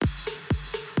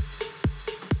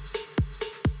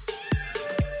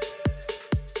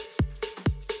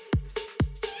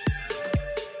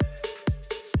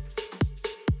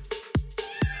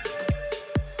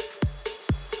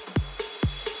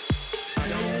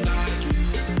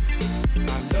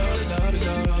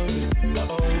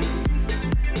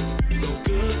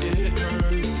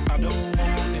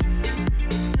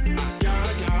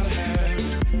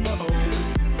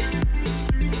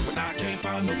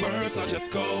Let's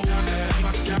go. I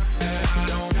got that. I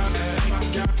don't got that. I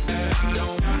got that. I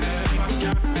don't got that. I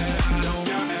got that. I don't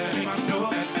got that. I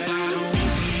know that I don't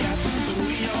be at the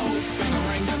studio. Bang a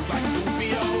ring that's like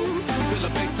Rufio. Feel a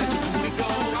bass, let your booty go.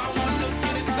 I wanna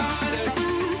get inside it.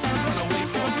 Run away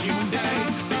for a few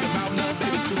days. Think about love,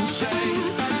 baby, touche.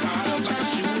 Tied up like a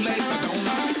shoelace. I don't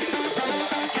like it.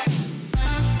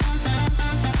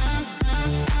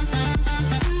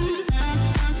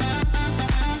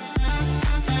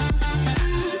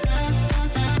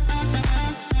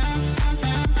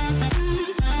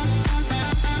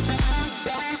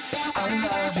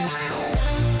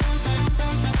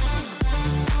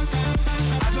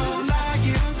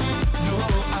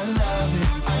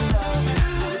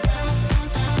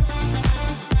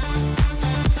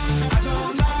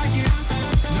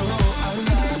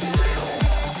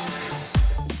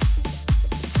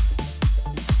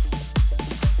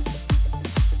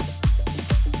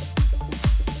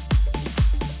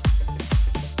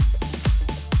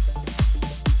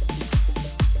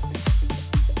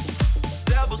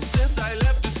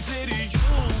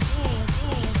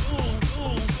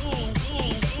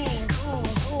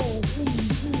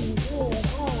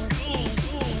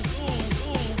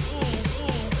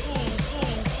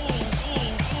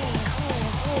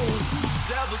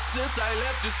 Since I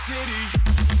left the city.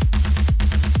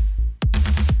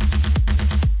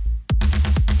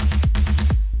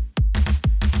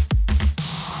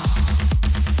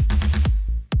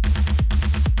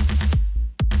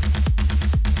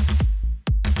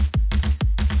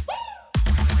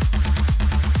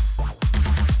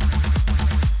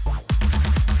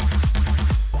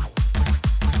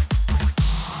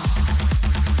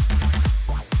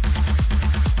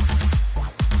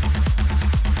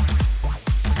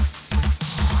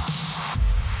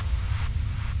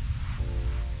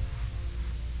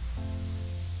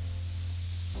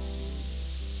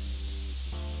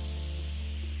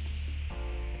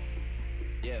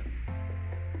 Yeah.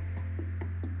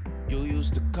 You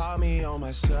used to call me on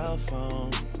my cell phone.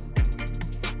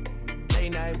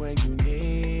 Late night when you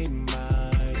need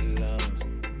my love.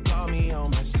 Call me on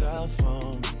my cell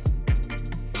phone.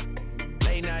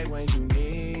 Late night when you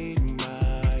need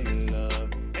my love.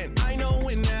 And I know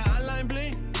when that hotline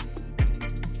blink,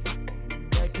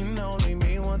 that can only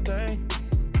mean one thing.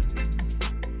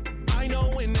 I know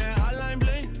when that hotline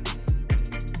blink,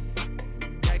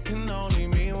 that can only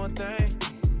mean one thing.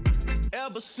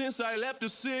 Ever since I left the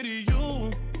city,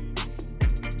 you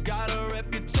got a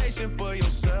reputation for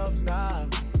yourself now.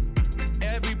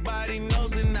 Everybody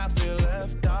knows and I feel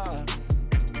left out.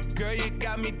 Girl, you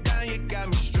got me down, you got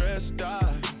me stressed out.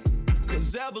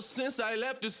 Cause ever since I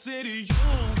left the city,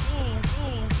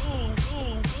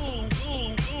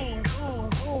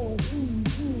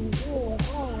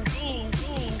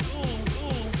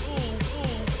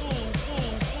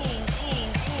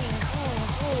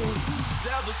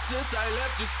 ever since I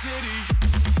left the city.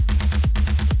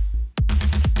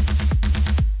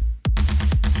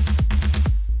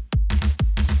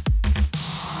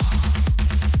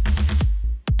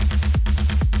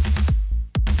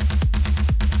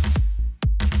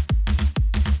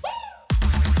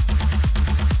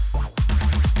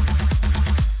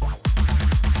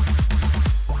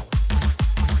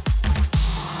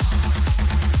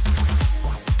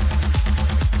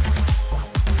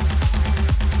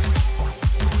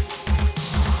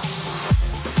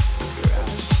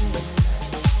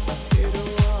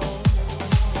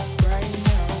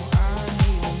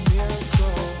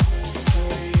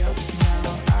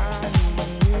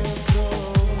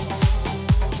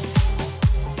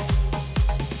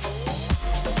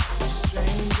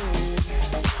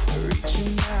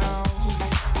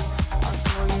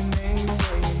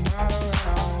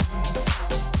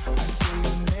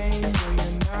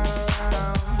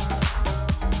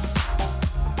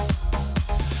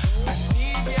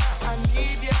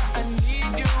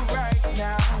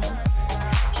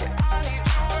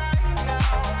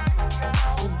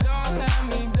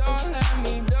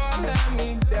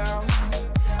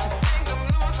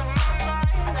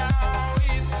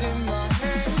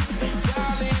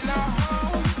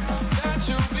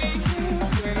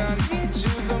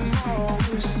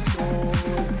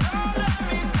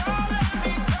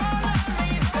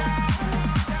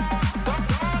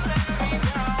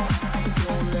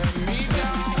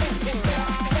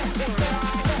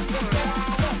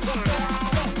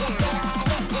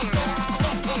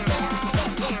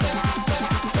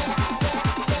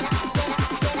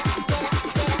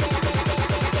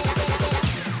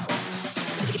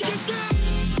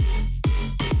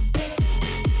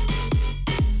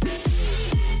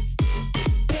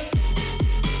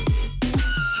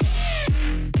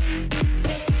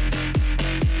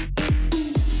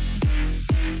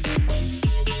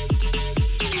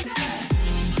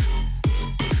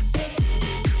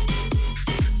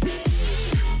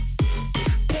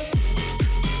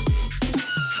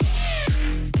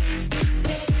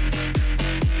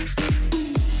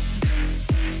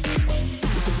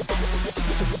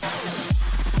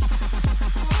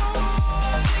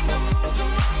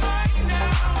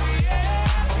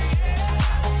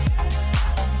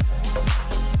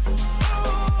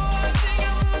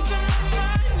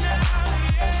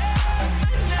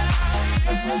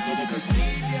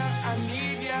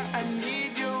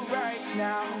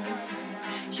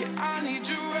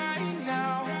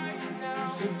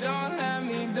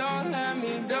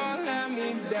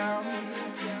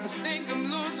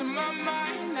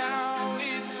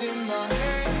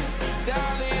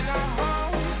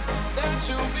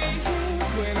 you'll be here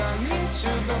when I need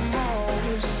you the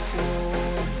most. So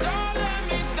don't let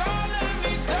me, don't let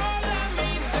me, don't let me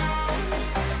down.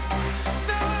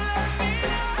 Don't let me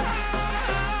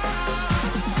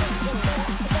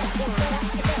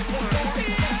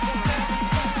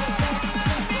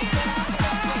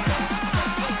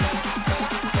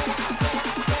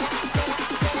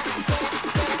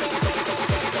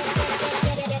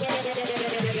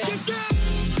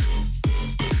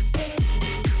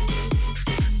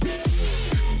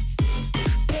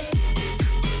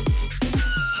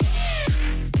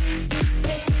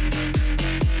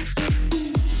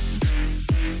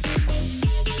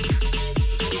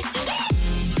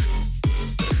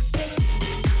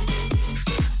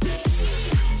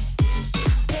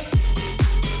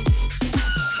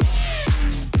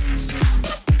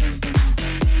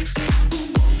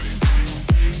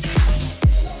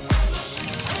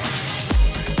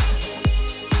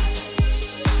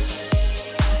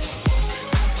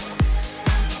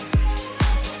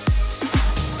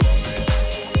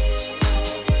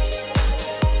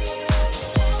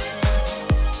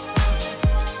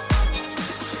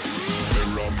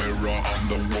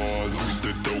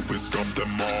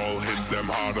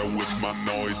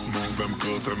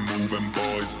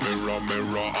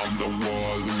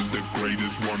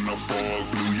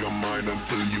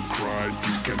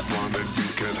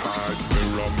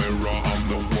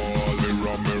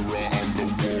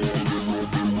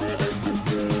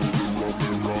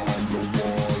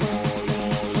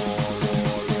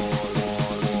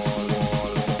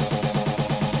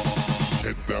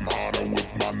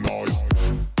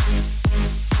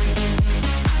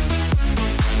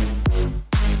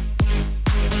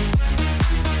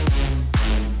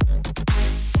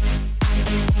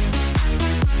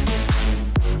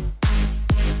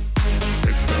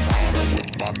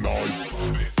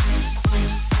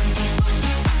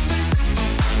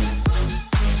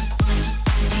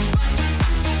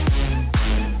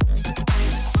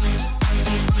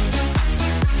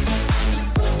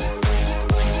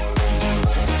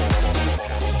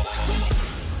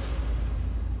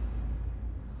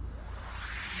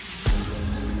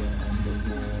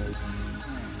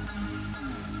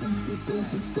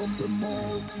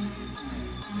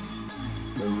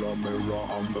Mirror, mirror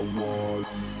on the wall,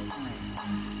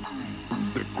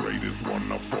 who's the greatest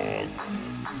one of all?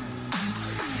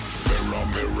 Mirror,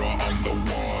 mirror on the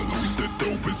wall, who's the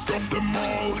dopest of them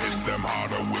all? Hit them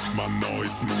harder with my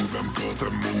noise, move them girls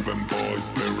and move them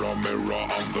boys. Mirror, mirror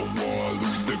on the wall,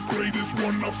 who's the greatest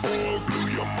one of all? Blew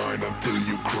your mind until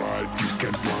you cried, you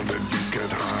can't run and you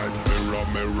can't hide. Mirror,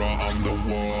 mirror on the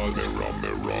wall, mirror,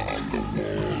 mirror on the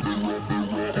wall, mirror, mirror on the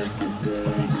wall,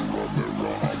 mirror,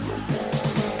 mirror on the wall.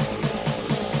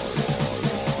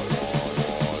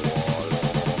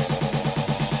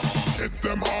 Hit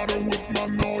them harder with my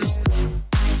noise.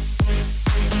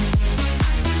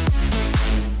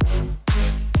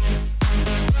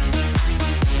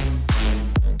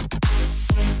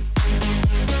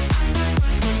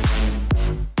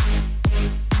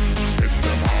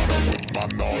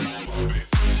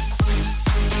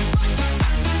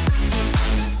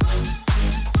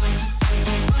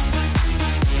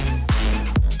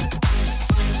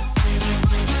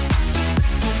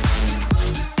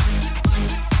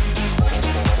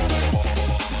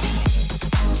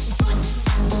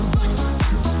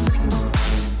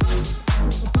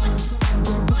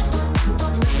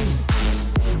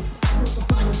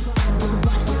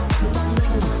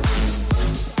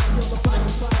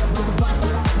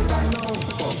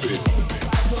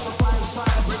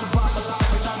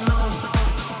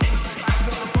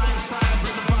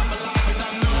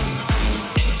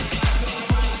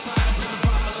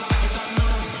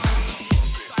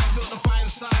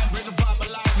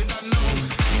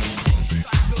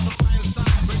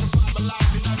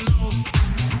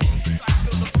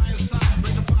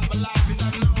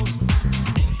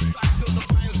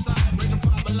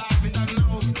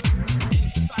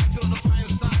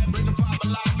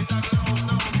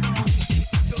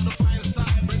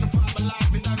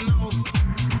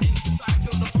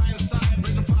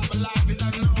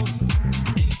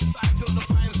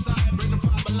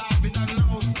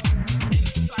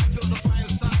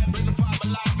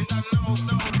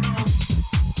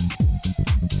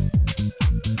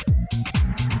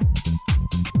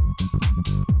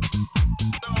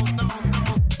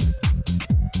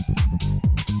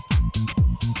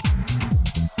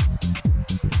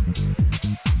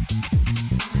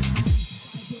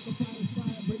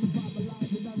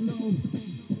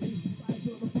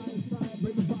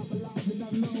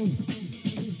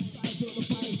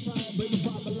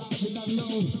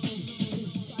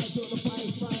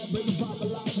 Bring the vibe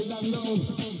alive, and I know.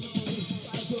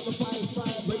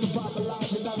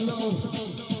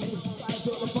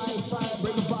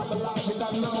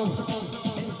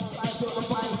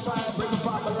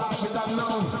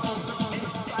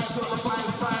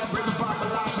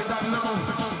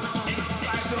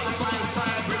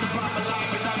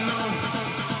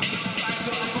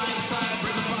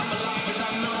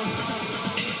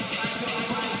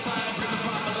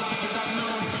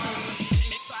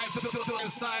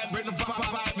 Inside,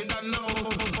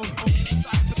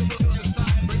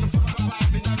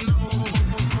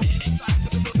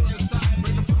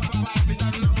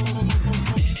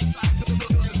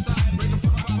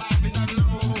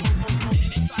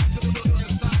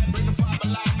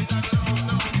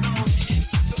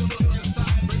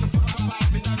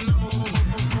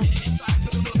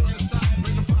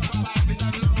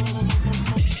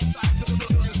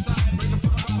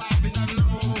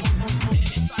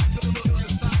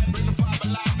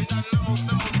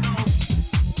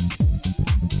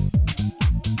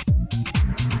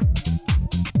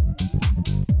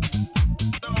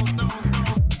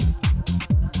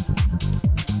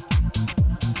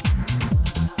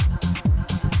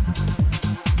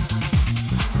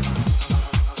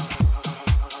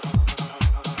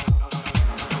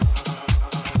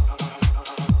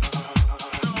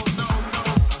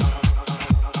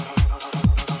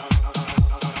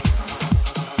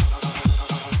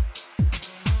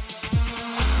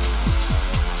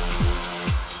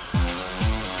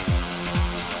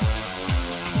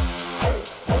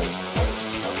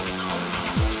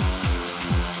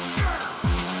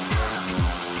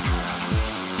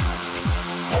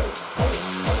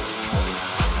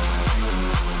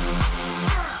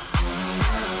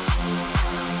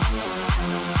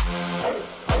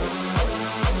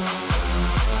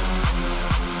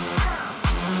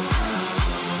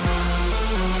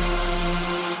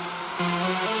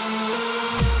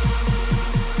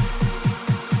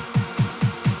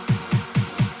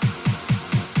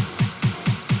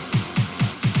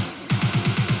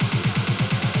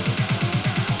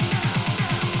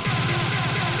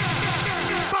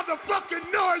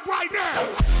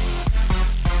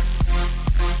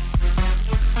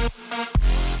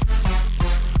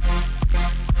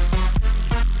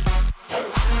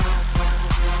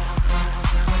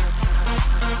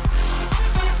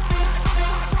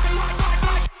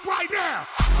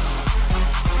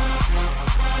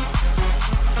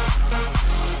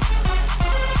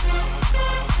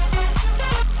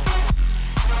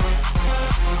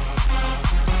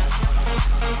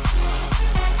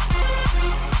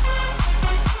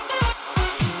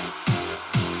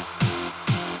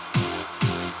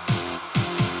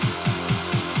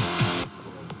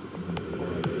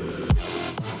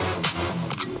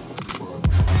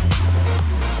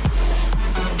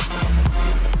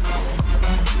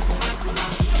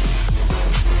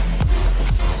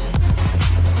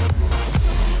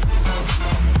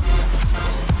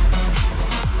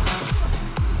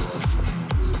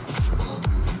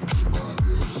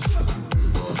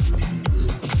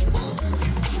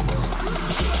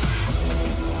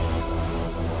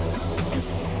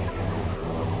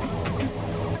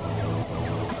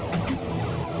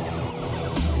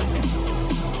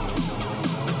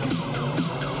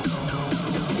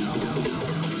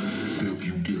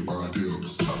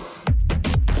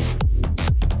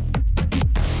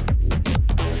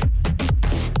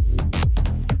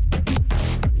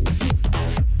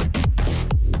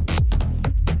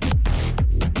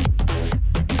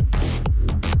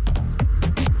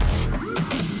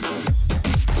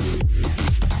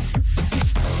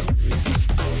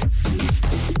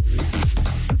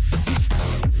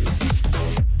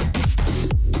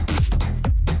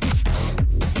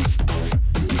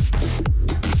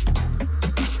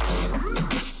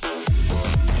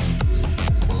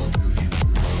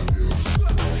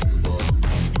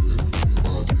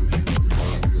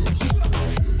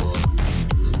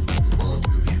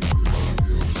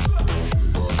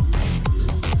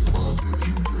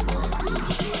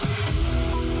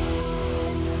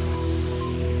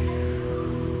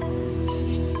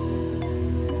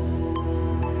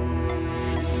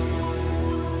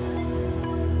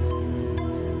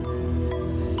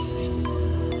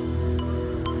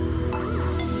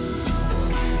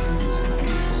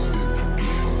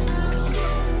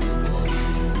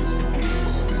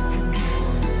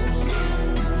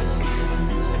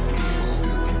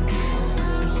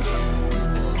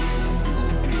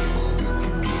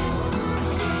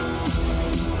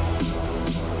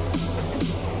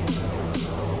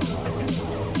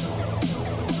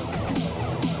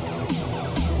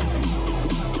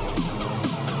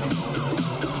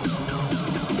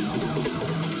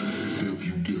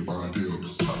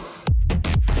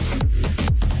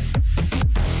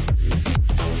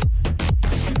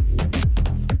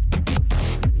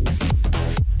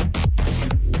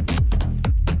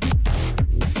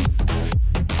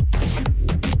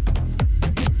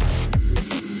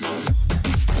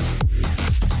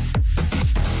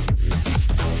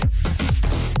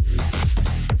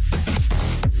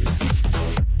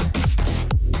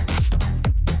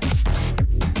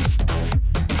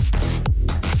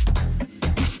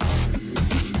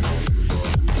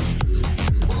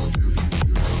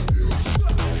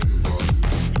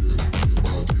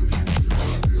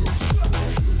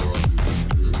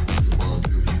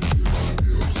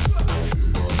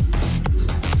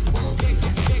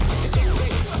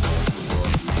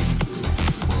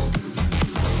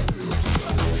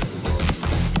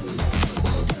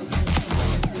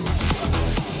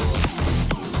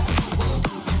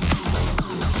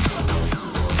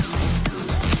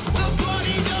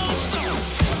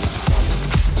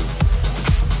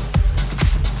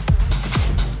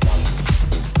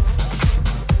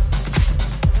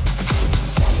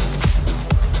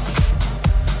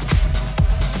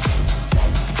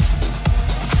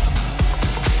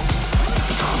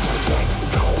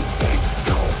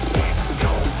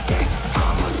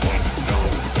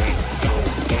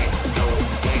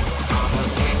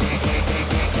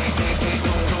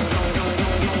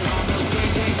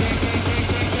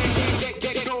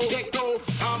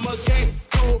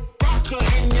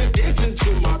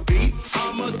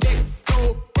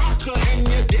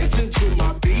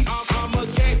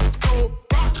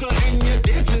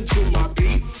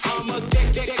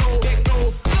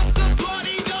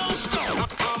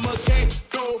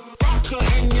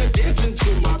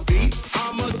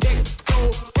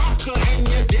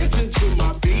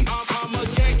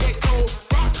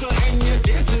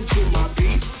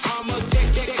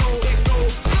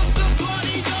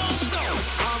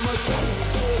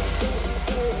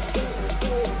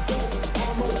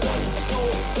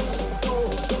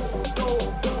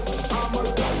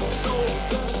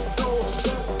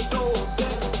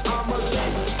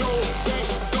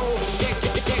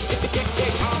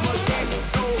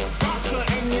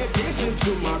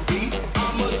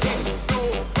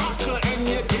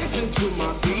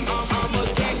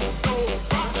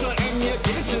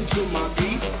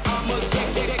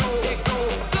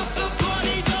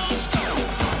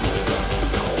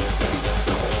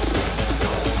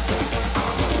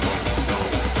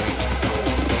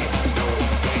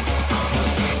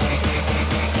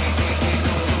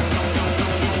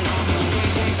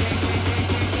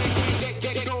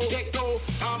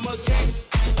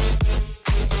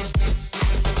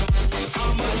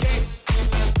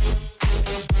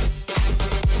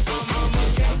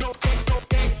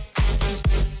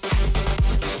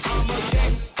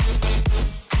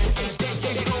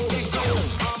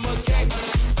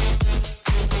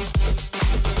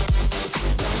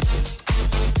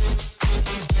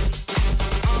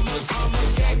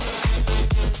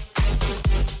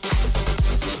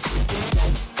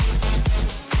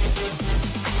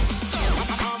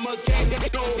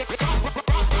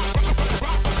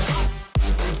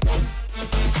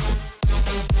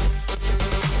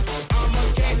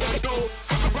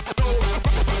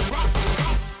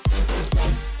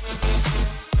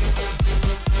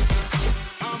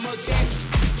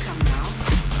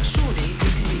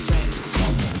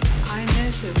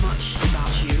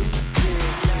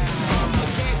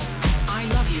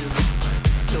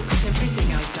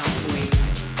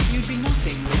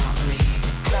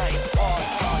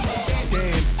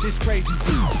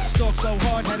 crazy. Stalk so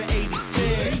hard, had an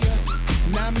 86.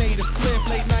 Now I made a flip,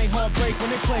 late night heartbreak when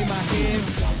they play my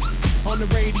hits. On the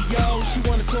radio, she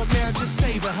wanna talk now, just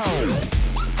save her home.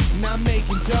 Now I'm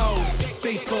making dough,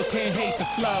 Facebook can't hate the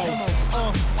flow.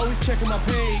 Always checking my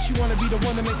page, she wanna be the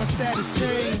one to make my status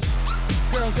change.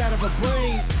 Girls out of her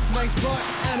brain, nice butt,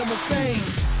 animal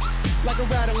face. Like a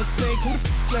rattling snake, who the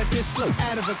let this slip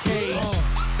out of her cage?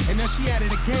 And now she out of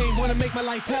the game, wanna make my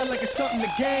life hell like it's something to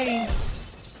gain.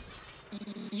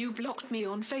 You blocked me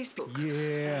on Facebook.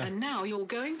 Yeah. And now you're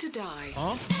going to die.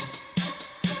 I'll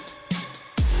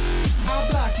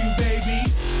block you, baby.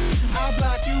 I'll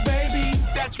block you, baby.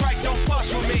 That's right, don't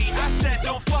fuss with me. I said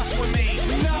don't fuss with me.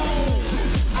 No,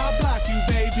 I'll block you,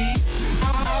 baby.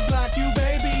 I'll block you,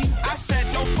 baby. I said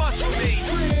don't fuss with me.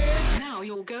 Now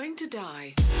you're going to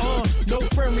die. No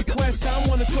friend requests. I don't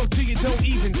wanna talk to you. Don't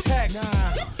even text.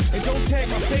 And don't tag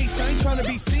my face. I ain't tryna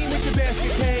be seen with your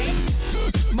basket case.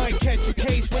 Might catch a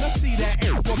case when I see that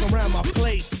air walk around my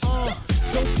place.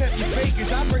 Don't tempt your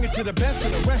fakers. I bring it to the best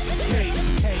and the rest is cake.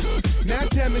 Now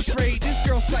demonstrate. This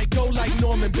girl psycho like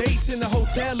Norman Bates in the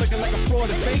hotel looking like a fraud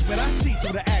and fake, but I see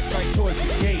through the act right towards the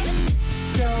gate.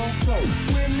 Don't go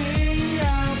with me.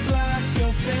 I'll block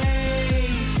your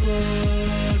Facebook.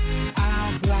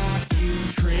 I'll block you,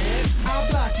 Trent. I'll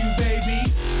block you, baby.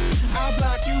 I'll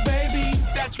block you, baby.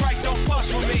 That's right, don't fuss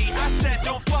with me. I said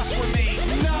don't fuss with me.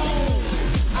 No,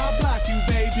 I'll block you,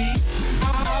 baby.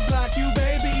 I'll block you,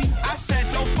 baby. I said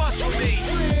don't fuss with me.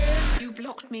 You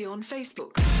blocked me on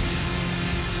Facebook.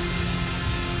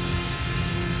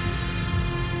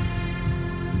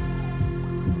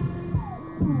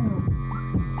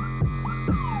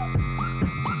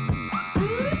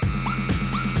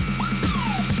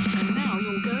 And now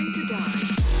you're going to die.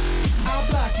 I'll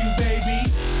block you, baby.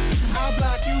 I'll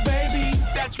block you, baby.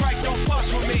 That's right, don't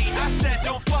fuss with me. I said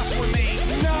don't fuss with me.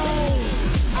 No,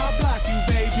 I'll block you,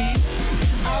 baby.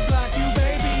 I'll block you,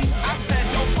 baby. I said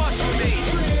don't fuss with me.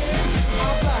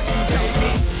 I'll block you,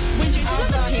 baby. When Jason's at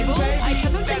the block you, table, baby. I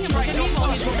kept on saying That's look right, at me don't while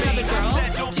fuss he's with with another me. I girl.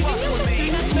 said don't Do you think fuss he was with just me.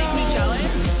 doing that to make me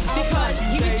jealous? Because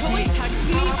he was totally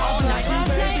texting me all night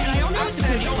last night, and I don't know if it's a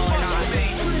booty call or not.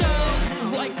 So,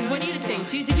 like, what do you think?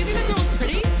 Did you think that girl was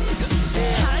pretty?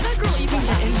 How did that girl even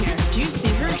get in here? Do you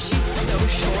see her? She's so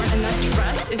short, and that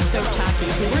dress is so tacky.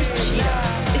 Who wears cheetah?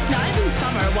 It's not even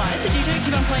summer. Why does the DJ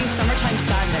keep on playing Summertime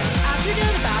Sadness? After you get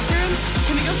out of the bathroom,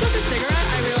 can we go smoke a cigarette?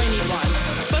 I really need one.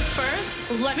 But first,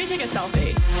 let me take a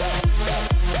selfie.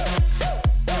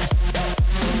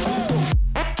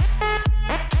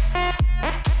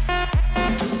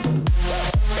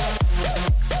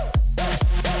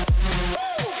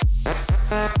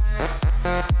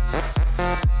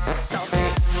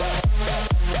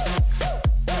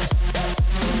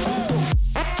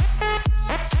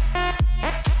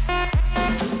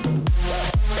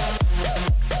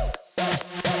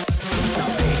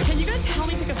 Can you guys help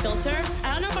me pick a filter?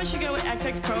 I don't know if I should go with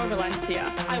XX Pro or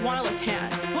Valencia. I want to look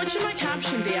tan. What should my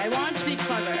caption be? I want it to be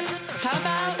clever. How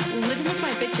about living with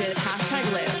my bitches,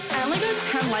 #live. I only got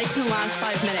 10 likes in the last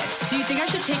 5 minutes. Do you think I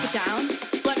should take it down?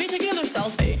 Let me take another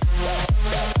selfie.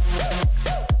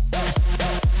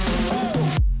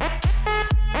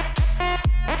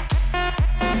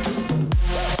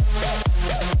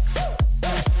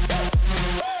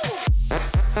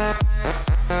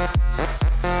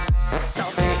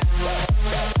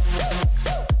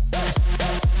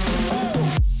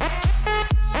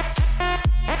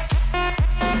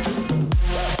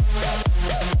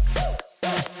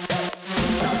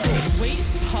 Wait,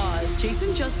 pause.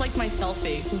 Jason just liked my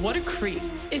selfie. What a creep.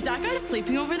 Is that guy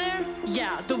sleeping over there?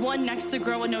 Yeah, the one next to the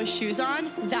girl with no shoes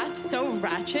on. That's so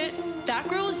ratchet. That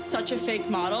girl is such a fake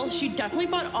model. She definitely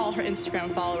bought all her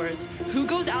Instagram followers. Who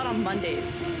goes out on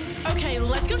Mondays? Okay,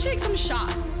 let's go take some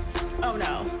shots. Oh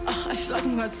no. Ugh, I feel like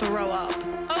I'm gonna throw up.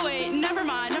 Oh wait, never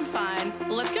mind, I'm fine.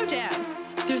 Let's go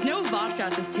dance. There's no vodka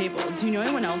at this table. Do you know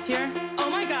anyone else here? Oh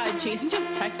my god, Jason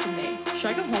just texted me.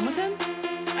 Should I go home with him?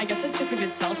 I guess I took a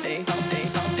good selfie. Selfie,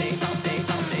 selfie, selfie,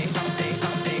 selfie, selfie,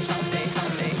 selfie, selfie, selfie,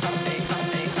 selfie, selfie, selfie,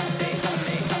 selfie,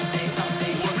 selfie,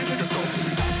 selfie. Let me take a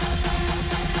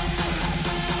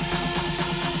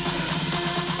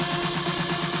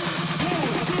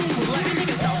selfie. Let me take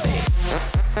a selfie.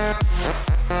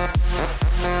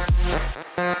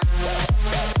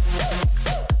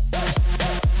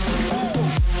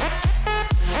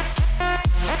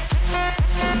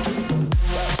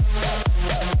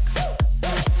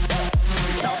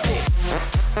 Selfie.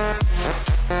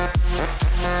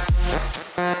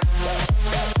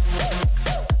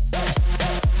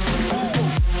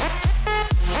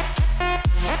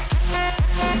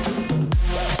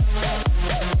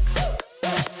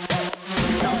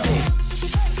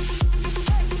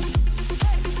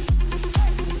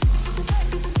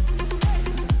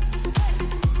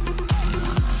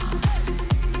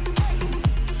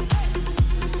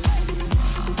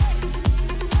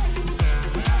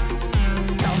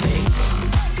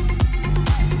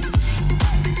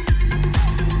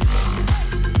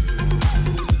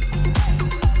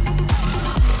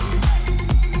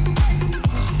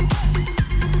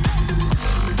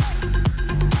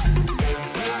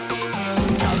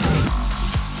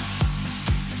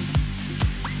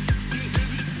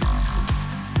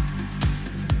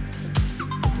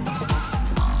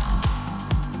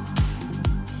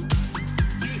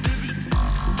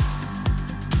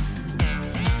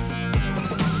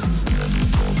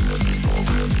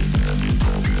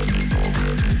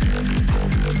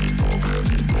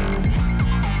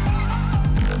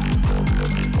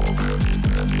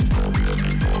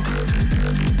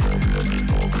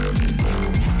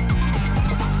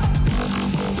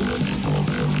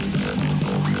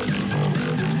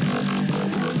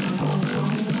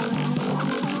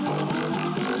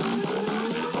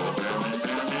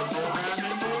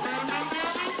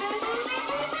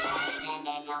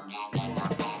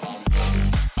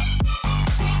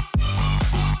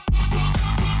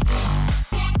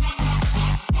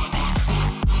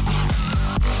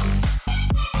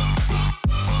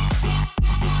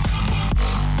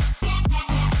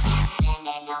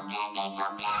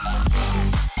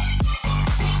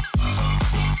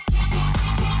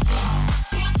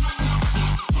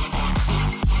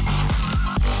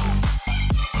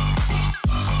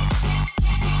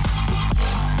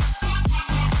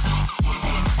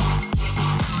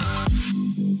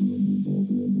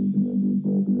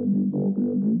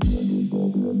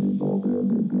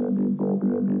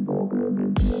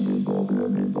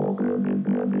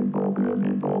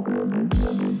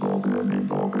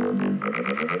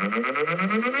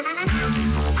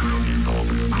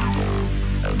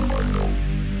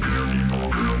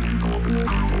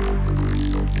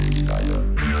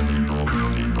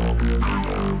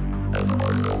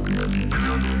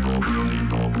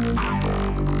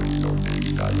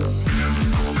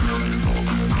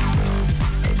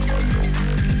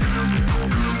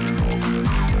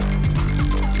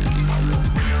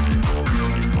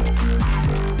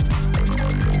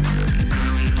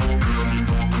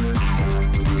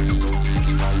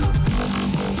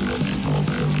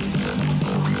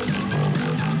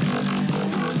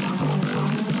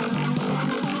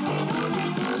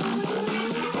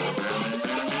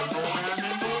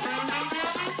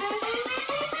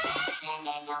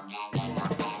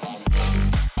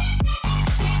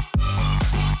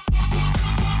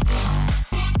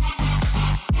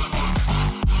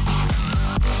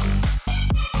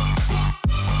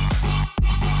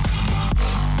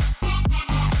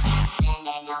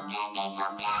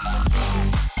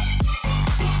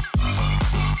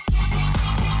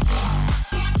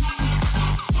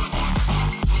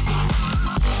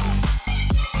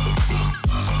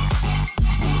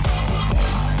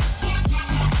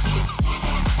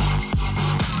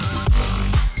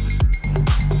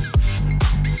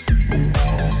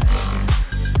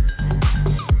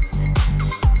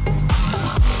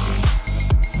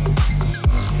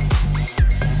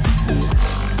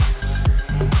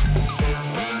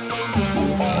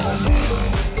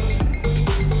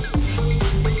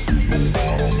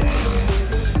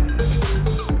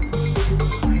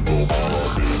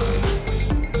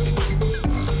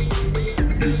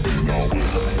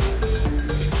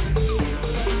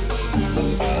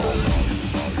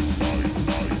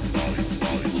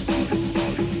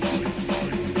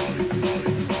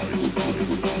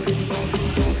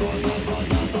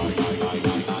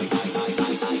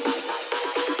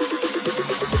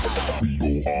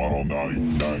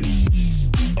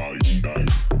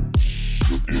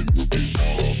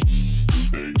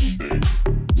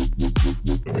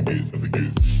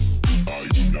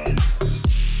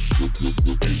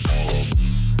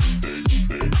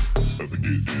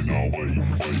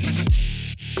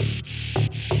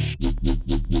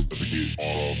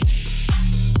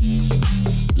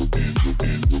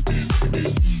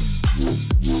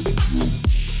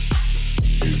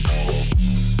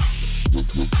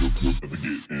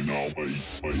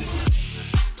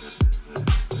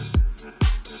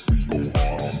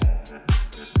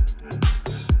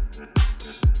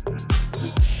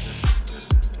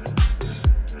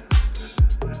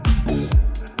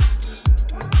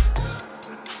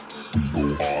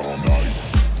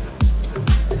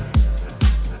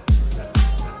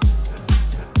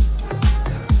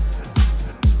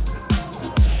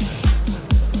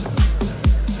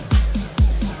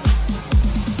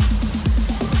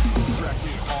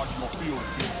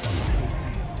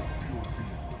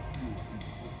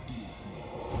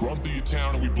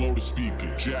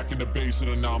 Jack in the bass and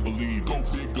a non-believer. Go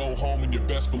big, go home, and you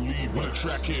best believe. When a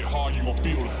track hit hard, you gon'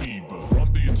 feel the fever.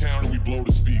 Run through your town and we blow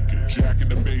the speaker. Jack in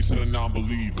the bass and a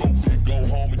non-believer. Go big, go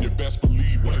home, and you best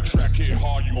believe. When a track hit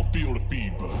hard, you gon' feel the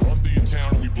fever. Run through your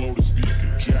town and we blow the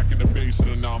speaker. Jack in the bass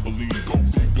and a non-believer. Go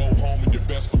big, go home, and you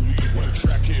best believe. When a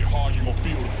track hit hard, you gon'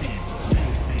 feel the fever. Feel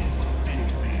the fever.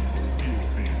 Feel the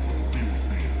fever. Feel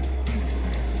the fever.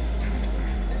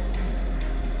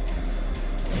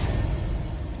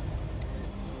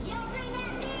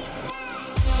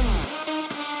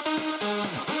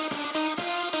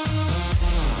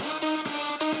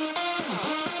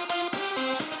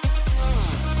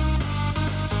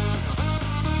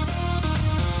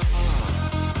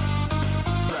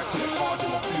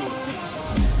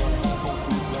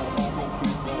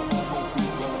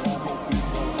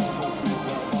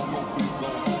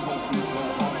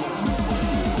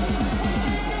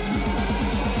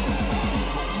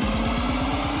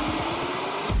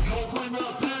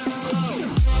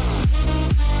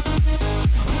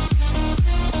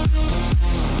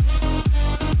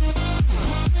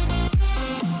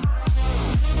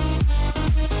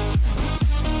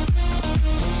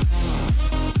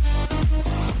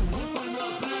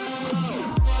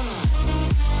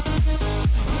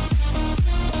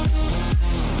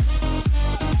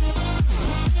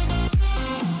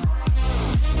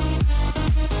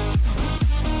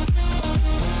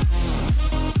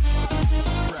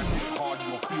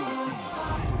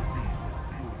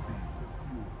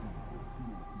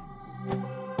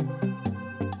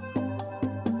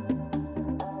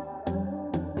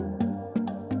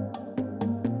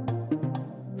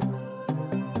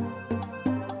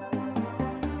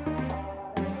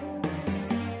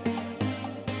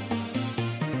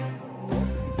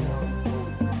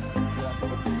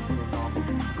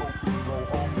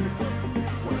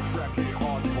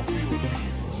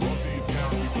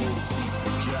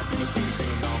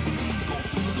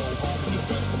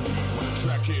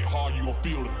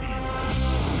 Feel the fever. Feel the fever.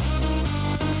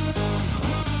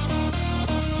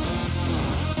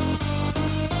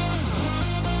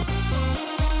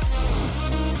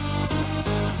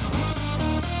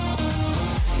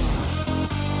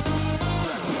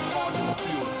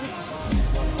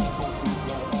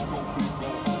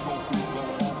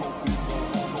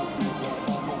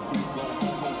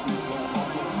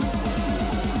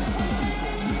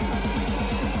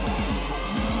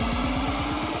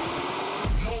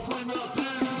 Bring that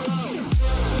beat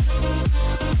back.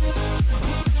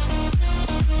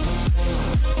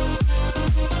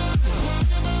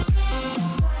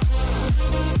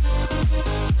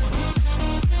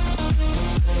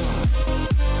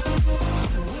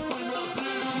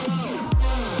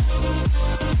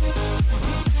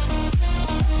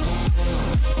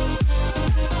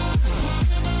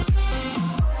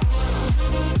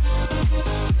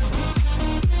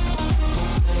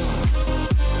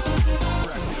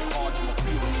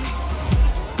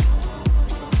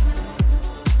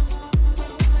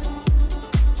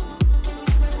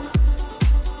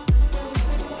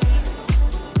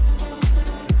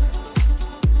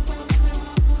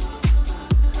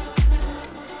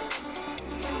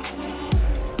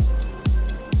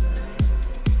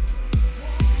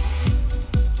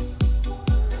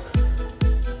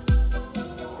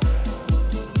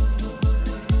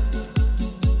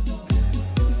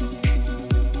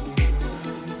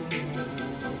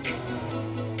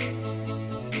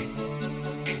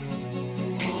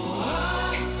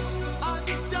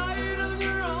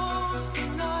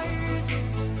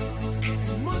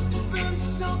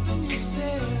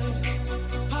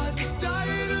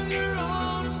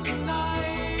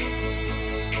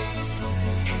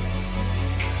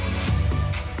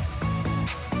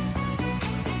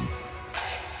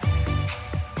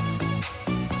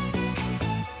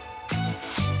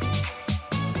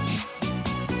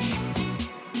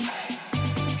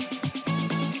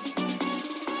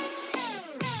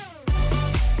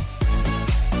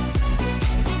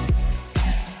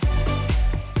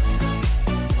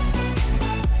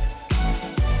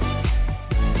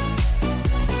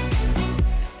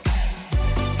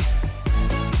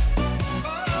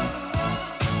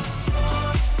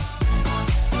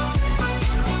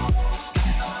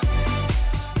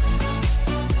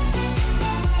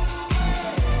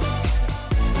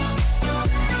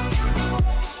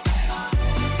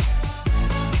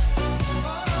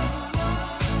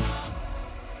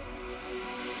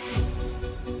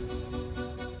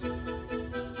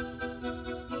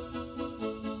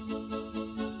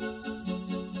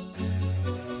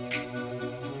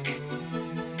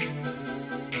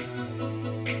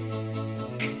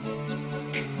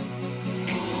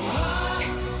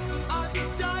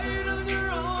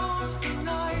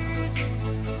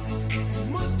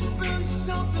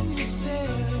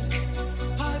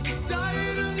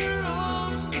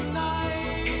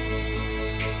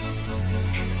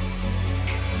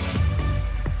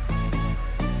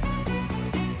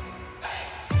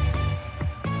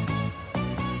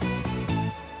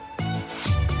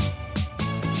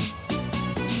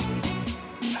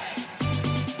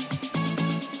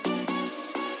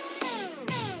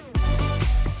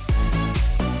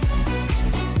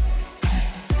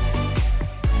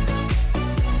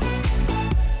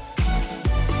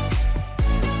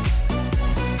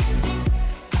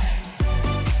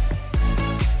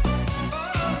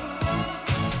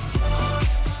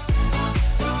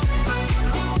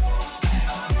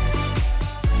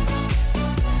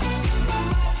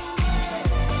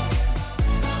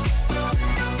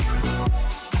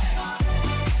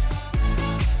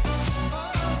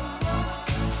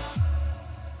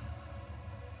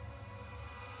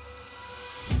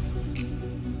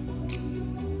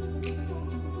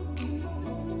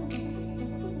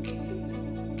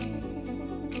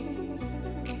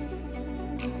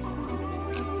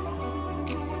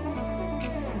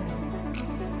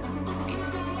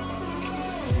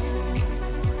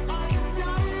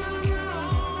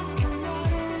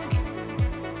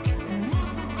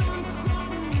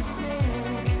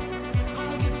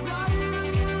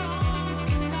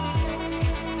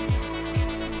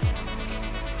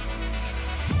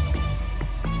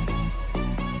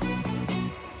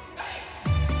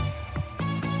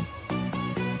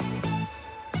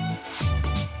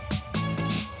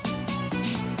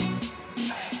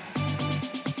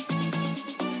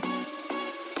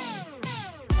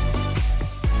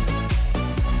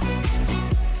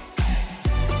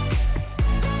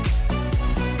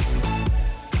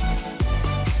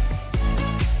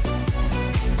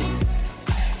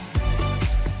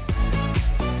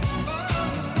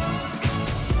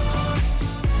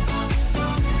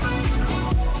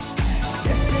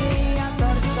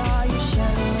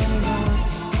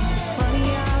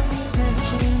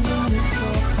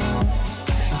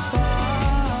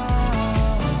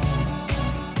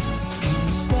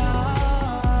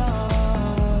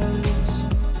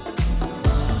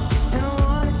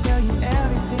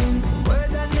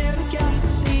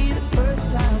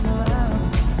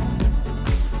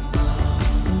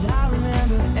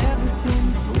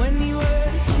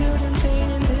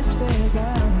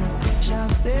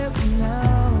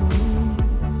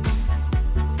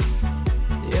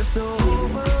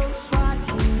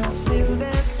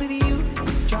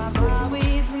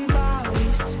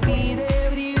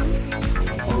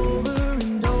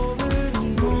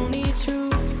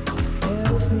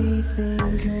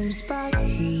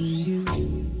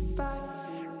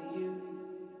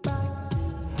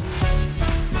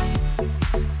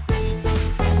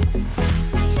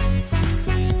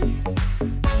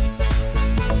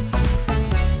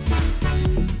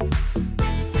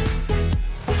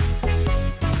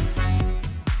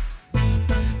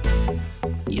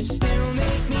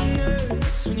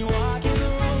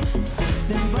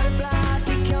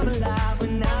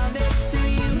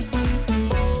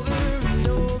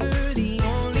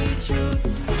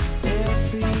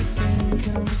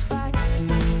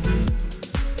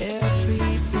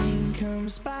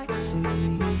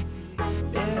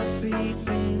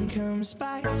 comes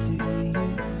back to you,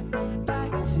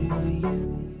 back to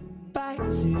you, back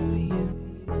to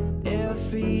you.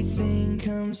 Everything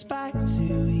comes back to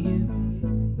you.